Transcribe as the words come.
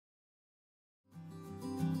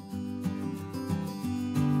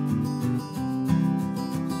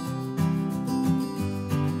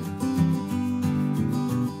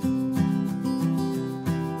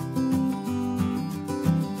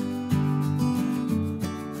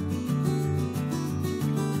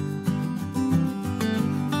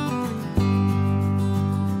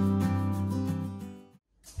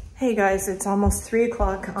Hey guys, it's almost 3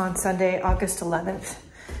 o'clock on Sunday, August 11th.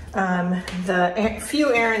 The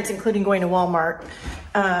few errands, including going to Walmart,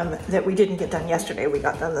 that we didn't get done yesterday, we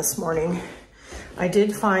got done this morning. I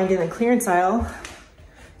did find in the clearance aisle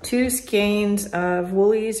 2 skeins of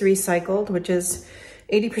Woolies recycled, which is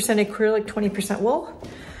 80% acrylic, 20% wool,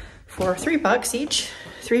 for $3 each,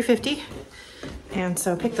 $3.50. And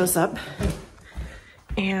so pick those up.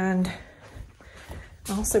 And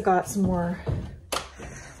I also got some more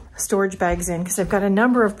storage bags in because I've got a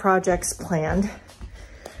number of projects planned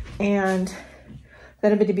and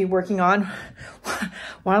that I'm going to be working on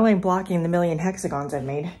while I'm blocking the million hexagons I've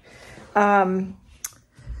made.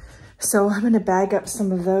 So I'm going to bag up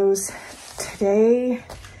some of those today.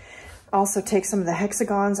 Also take some of the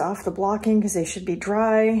hexagons off the blocking because they should be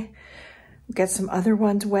dry. Get some other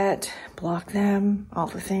ones wet, block them, all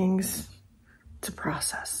the things. It's a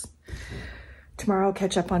process. Tomorrow I'll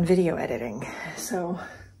catch up on video editing. So,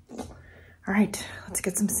 all right, let's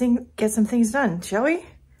get some things done, shall we?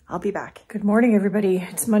 I'll be back. Good morning, everybody.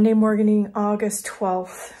 It's Monday morning, August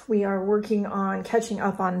 12th. We are working on catching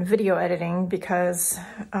up on video editing because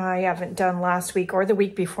I haven't done last week or the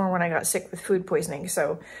week before when I got sick with food poisoning.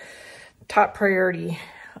 So top priority,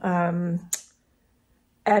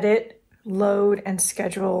 edit, load, and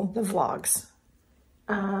schedule the vlogs.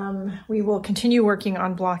 We will continue working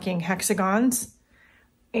on blocking hexagons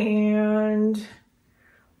and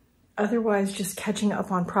otherwise just catching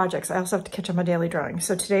up on projects. I also have to catch up on daily drawing.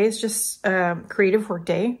 So today is just creative work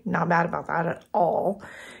day. Not mad about that at all.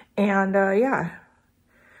 And yeah,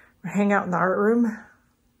 hang out in the art room,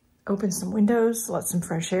 open some windows, let some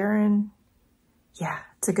fresh air in. Yeah,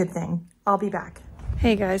 it's a good thing. I'll be back.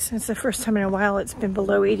 Hey guys, it's the first time in a while it's been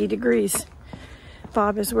below 80 degrees.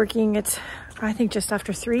 Bob is working, it's I think just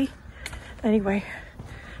after 3. Anyway,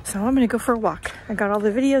 so I'm gonna go for a walk. I got all the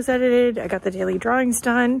videos edited, I got the daily drawings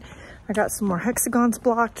done, I got some more hexagons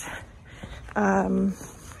blocked, some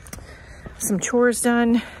chores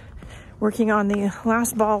done, working on the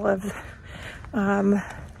last ball of,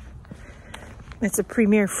 it's a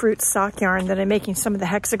Premier Fruit sock yarn that I'm making some of the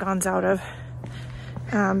hexagons out of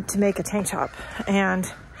to make a tank top. And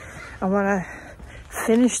I wanna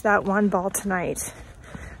finish that one ball tonight.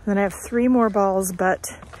 And then I have 3 more balls, but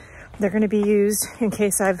they're going to be used in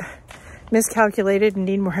case I've miscalculated and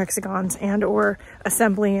need more hexagons and or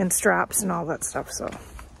assembly and straps and all that stuff. So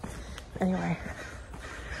anyway,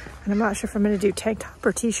 and I'm not sure if I'm going to do tank top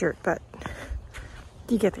or t-shirt, but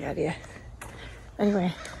you get the idea.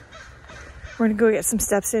 Anyway, we're going to go get some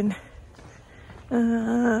steps in.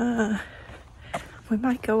 We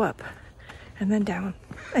might go up and then down.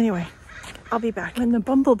 Anyway, I'll be back. And the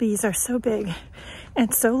bumblebees are so big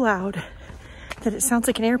and so loud that it sounds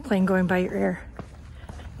like an airplane going by your ear.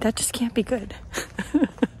 That just can't be good.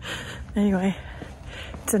 Anyway,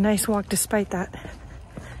 it's a nice walk despite that.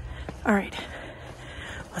 All right,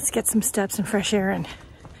 let's get some steps and fresh air in.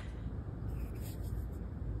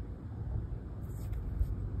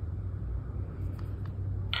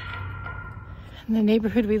 In the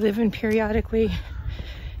neighborhood we live in, periodically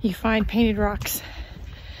you find painted rocks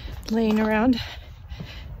laying around,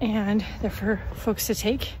 and they're for folks to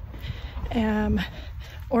take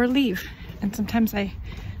or leave. And sometimes I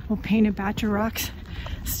will paint a batch of rocks,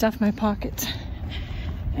 stuff my pockets,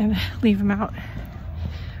 and leave them out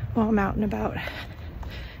while I'm out and about.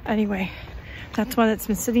 Anyway, that's one that's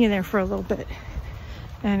been sitting in there for a little bit,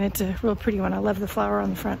 and it's a real pretty one. I love the flower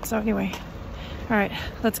on the front. So anyway, all right,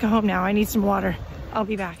 let's go home now. I need some water. I'll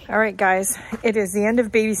be back. All right, guys, it is the end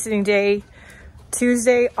of babysitting day,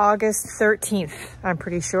 Tuesday, August 13th, I'm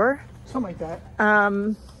pretty sure. Something like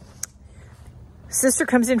that. Sister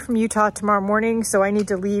comes in from Utah tomorrow morning, so I need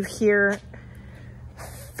to leave here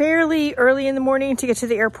fairly early in the morning to get to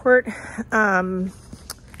the airport.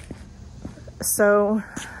 So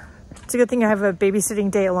it's a good thing I have a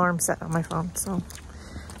babysitting day alarm set on my phone. So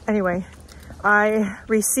anyway, I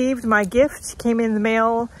received my gift, came in the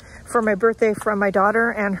mail for my birthday from my daughter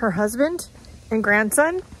and her husband and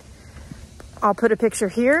grandson. I'll put a picture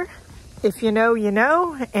here. If you know, you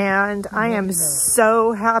know. And I am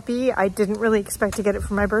so happy. I didn't really expect to get it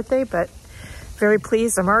for my birthday, but very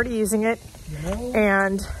pleased. I'm already using it.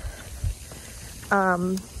 And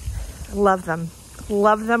love them.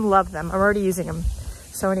 Love them, love them. I'm already using them.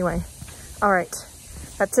 So anyway, all right.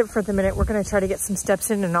 That's it for the minute. We're going to try to get some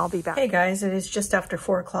steps in and I'll be back. Hey guys, it is just after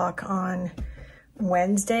 4 o'clock on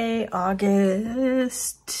Wednesday,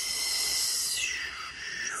 August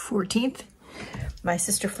 14th. My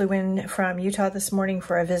sister flew in from Utah this morning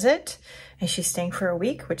for a visit, and she's staying for a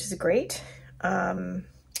week, which is great. I'm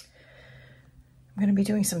going to be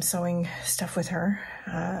doing some sewing stuff with her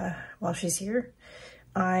while she's here.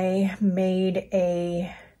 I made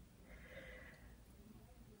a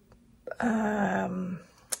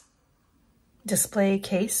display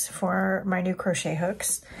case for my new crochet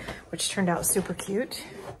hooks, which turned out super cute.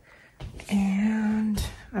 And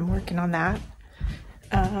I'm working on that.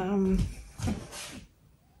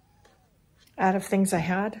 Out of things I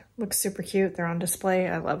had, looks super cute. They're on display.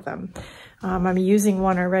 I love them. I'm using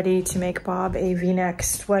one already to make Bob a V-neck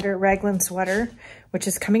sweater, raglan sweater, which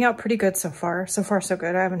is coming out pretty good so far. So far, so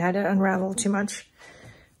good. I haven't had it unravel too much.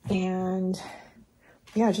 And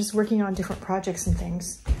yeah, just working on different projects and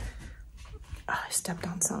things. Oh, I stepped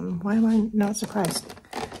on something. Why am I not surprised?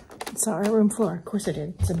 It's our room floor. Of course I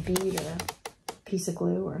did. It's a bead or a piece of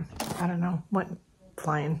glue or I don't know what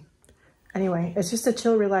flying. Anyway, it's just a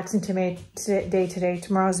chill, relaxing day today.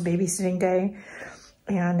 Tomorrow's babysitting day.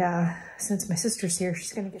 And since my sister's here,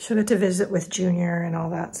 she'll get to visit with Junior and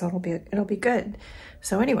all that. So it'll be good.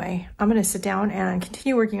 So anyway, I'm gonna sit down and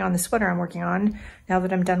continue working on the sweater I'm working on now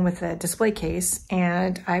that I'm done with the display case,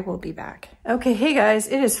 and I will be back. Okay, hey guys,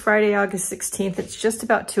 it is Friday, August 16th. It's just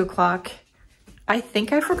about 2 o'clock. I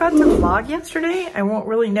think I forgot to vlog yesterday. I won't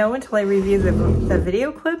really know until I review the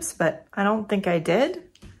video clips, but I don't think I did.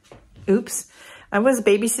 Oops. I was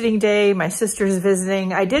babysitting day. My sister's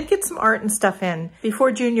visiting. I did get some art and stuff in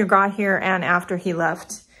before Junior got here and after he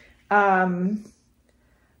left.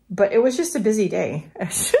 But it was just a busy day.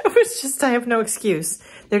 It was just, I have no excuse.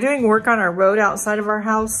 They're doing work on our road outside of our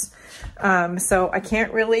house. So I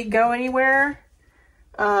can't really go anywhere.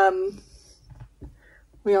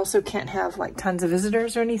 We also can't have like tons of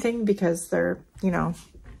visitors or anything because they're, you know,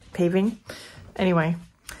 paving. Anyway,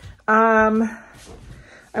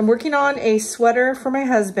 I'm working on a sweater for my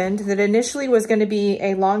husband that initially was going to be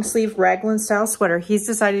a long sleeve raglan style sweater. He's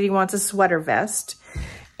decided he wants a sweater vest,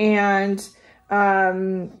 and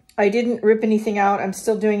I didn't rip anything out. I'm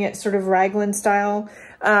still doing it sort of raglan style.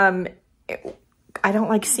 I don't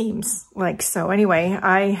like seams, like, so anyway,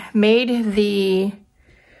 I made the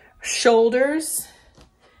shoulders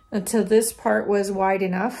until this part was wide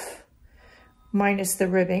enough, minus the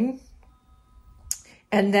ribbing.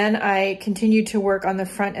 And then I continued to work on the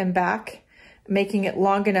front and back, making it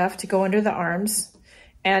long enough to go under the arms.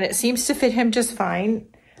 And it seems to fit him just fine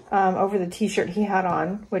over the t-shirt he had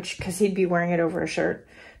on, because he'd be wearing it over a shirt.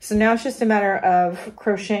 So now it's just a matter of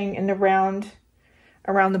crocheting in the round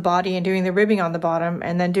around the body and doing the ribbing on the bottom,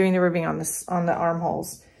 and then doing the ribbing on the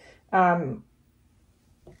armholes.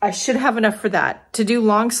 I should have enough for that. To do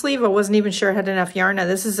long sleeve, I wasn't even sure I had enough yarn. Now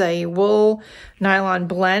this is a wool nylon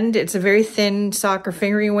blend. It's a very thin sock or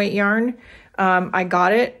fingering weight yarn. I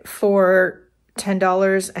got it for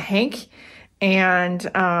 $10 a hank.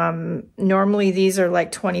 And normally these are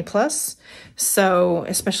like 20 plus. So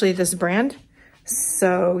especially this brand.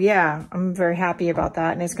 So yeah, I'm very happy about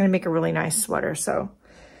that. And it's going to make a really nice sweater. So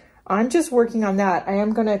I'm just working on that. I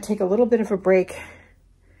am going to take a little bit of a break,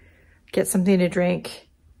 get something to drink,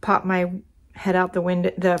 pop my head out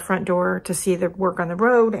the front door to see the work on the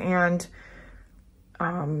road, and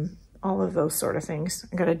all of those sort of things.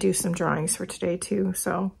 I got to do some drawings for today too.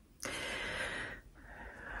 So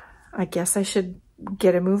I guess I should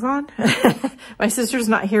get a move on. My sister's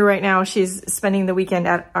not here right now. She's spending the weekend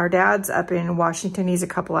at our dad's up in Washington. He's a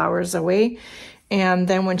couple hours away. And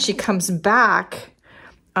then when she comes back,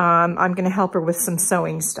 I'm going to help her with some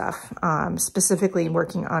sewing stuff, specifically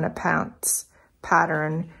working on a pants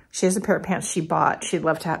pattern. She has a pair of pants she bought. She'd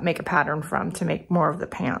love to make a pattern from to make more of the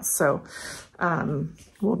pants. So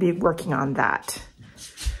we'll be working on that.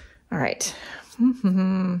 All right.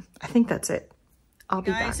 I think that's it. I'll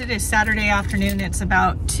be back. It is Saturday afternoon. It's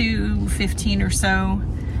about 2:15 or so.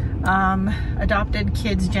 Adopted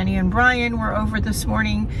kids Jenny and Brian were over this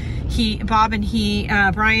morning.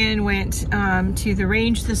 Brian went to the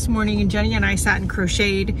range this morning, and Jenny and I sat and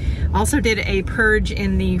crocheted. Also did a purge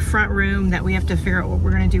in the front room that we have to figure out what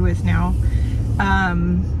we're gonna do with now,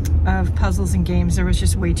 of puzzles and games. There was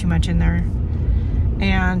just way too much in there.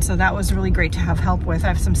 And so that was really great to have help with. I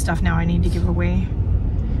have some stuff now I need to give away.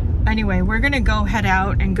 Anyway, we're gonna go head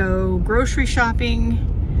out and go grocery shopping,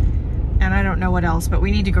 and I don't know what else, but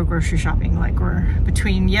we need to go grocery shopping. Like, we're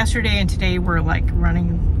between yesterday and today, we're like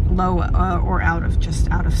running low or out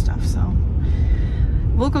of stuff. So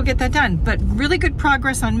we'll go get that done. But really good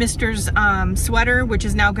progress on Mr.'s sweater, which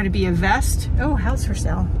is now going to be a vest. Oh, house for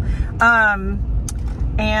sale.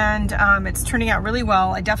 It's turning out really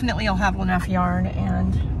well. I definitely will have enough yarn,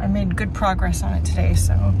 and I made good progress on it today.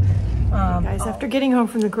 So guys, after getting home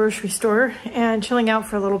from the grocery store and chilling out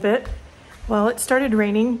for a little bit, well, it started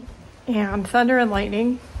raining and thunder and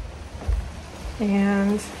lightning,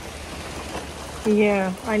 and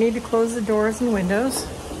yeah, I need to close the doors and windows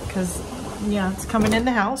because Yeah, it's coming in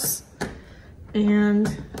the house.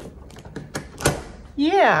 And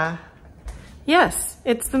yeah, yes,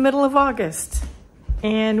 it's the middle of August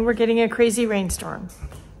and we're getting a crazy rainstorm.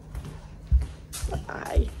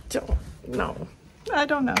 I don't know. I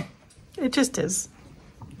don't know. It just is.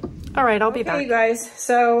 All right, I'll be back. Hey guys,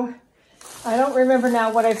 so I don't remember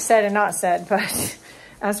now what I've said and not said, but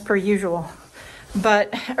as per usual.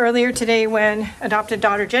 But earlier today when adopted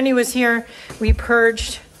daughter Jenny was here, we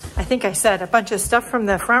purged, I think I said, a bunch of stuff from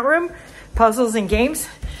the front room, puzzles and games.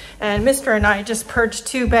 And Mr. and I just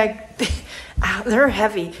purged they're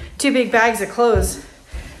heavy, 2 big bags of clothes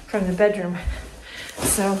from the bedroom.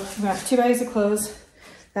 So we got 2 bags of clothes.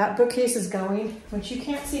 That bookcase is going, which you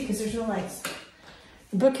can't see because there's no lights.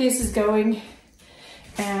 The bookcase is going,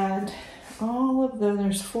 and all of them,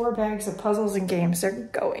 there's 4 bags of puzzles and games. They're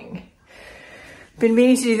going. Been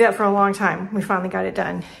meaning to do that for a long time. We finally got it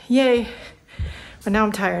done. Yay. But now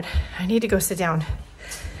I'm tired. I need to go sit down.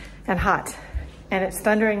 And hot. And it's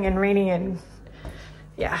thundering and raining and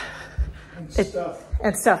yeah. And stuff.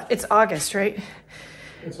 And stuff. It's August, right?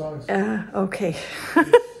 It's August. Okay.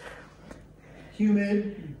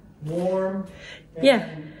 Humid, warm, and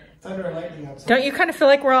yeah. thunder and lightning outside. Don't you kind of feel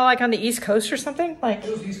like we're all like on the East Coast or something? Like, It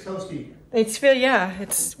feels East Coasty. It's feel, yeah,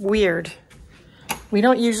 it's weird. We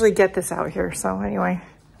don't usually get this out here, so anyway.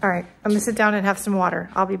 All right, I'm gonna sit down and have some water.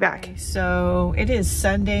 I'll be back. So it is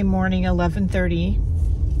Sunday morning,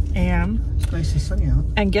 11:30 a.m. It's nice and sunny out.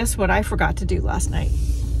 And guess what I forgot to do last night?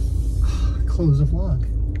 Close the vlog.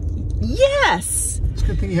 Yes! It's a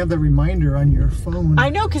good thing you have that reminder on your phone. I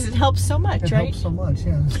know, because it helps so much, it right? It helps so much,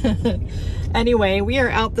 yeah. Anyway, we are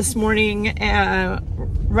out this morning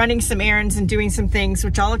running some errands and doing some things,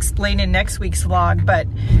 which I'll explain in next week's vlog. But,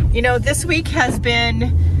 you know, this week has been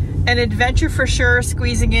an adventure for sure,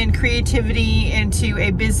 squeezing in creativity into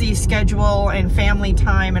a busy schedule and family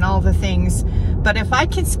time and all the things. But if I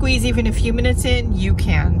can squeeze even a few minutes in, you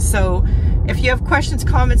can. So if you have questions,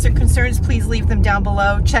 comments, or concerns, please leave them down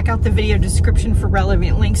below. Check out the video description for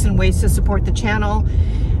relevant links and ways to support the channel.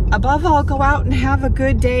 Above all, go out and have a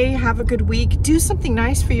good day, have a good week. Do something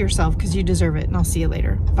nice for yourself because you deserve it. And I'll see you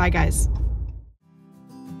later. Bye, guys.